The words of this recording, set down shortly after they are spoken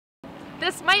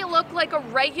This might look like a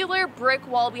regular brick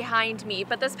wall behind me,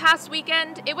 but this past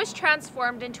weekend, it was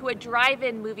transformed into a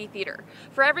drive-in movie theater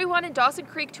for everyone in Dawson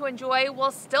Creek to enjoy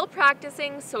while still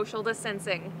practicing social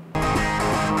distancing.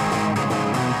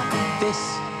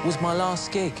 This was my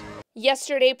last gig.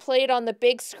 Yesterday played on the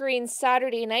big screen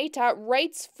Saturday night at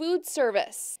Wright's Food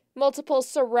Service. Multiple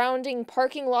surrounding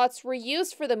parking lots were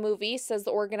used for the movie, says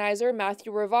the organizer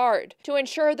Matthew Rivard, to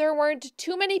ensure there weren't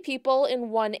too many people in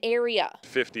one area.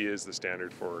 50 is the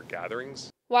standard for gatherings.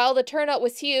 While the turnout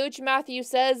was huge, Matthew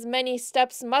says many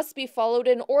steps must be followed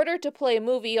in order to play a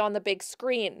movie on the big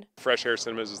screen. Fresh Air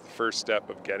Cinemas is the first step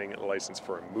of getting a license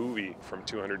for a movie from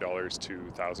 $200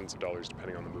 to thousands of dollars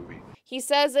depending on the movie. He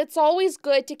says it's always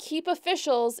good to keep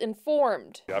officials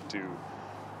informed. You have to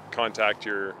contact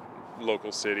your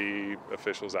local city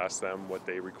officials, ask them what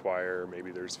they require.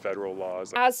 Maybe there's federal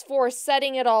laws. As for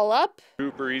setting it all up,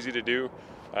 super easy to do.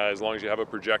 As long as you have a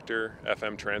projector,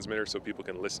 FM transmitter, so people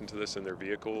can listen to this in their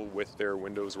vehicle with their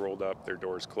windows rolled up, their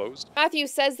doors closed. Matthew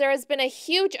says there has been a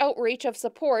huge outreach of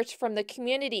support from the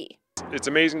community. It's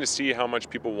amazing to see how much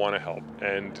people want to help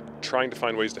and trying to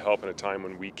find ways to help in a time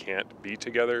when we can't be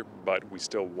together, but we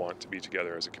still want to be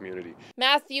together as a community.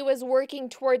 Matthew is working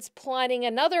towards planning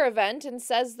another event and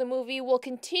says the movie will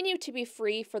continue to be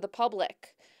free for the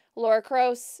public. Laura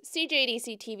Krause,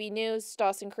 CJDC-TV News,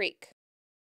 Dawson Creek.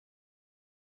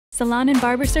 Salon and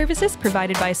barber services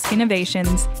provided by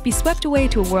Skinovations. Be swept away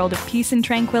to a world of peace and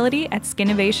tranquility at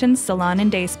Skinovations Salon and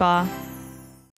Day Spa.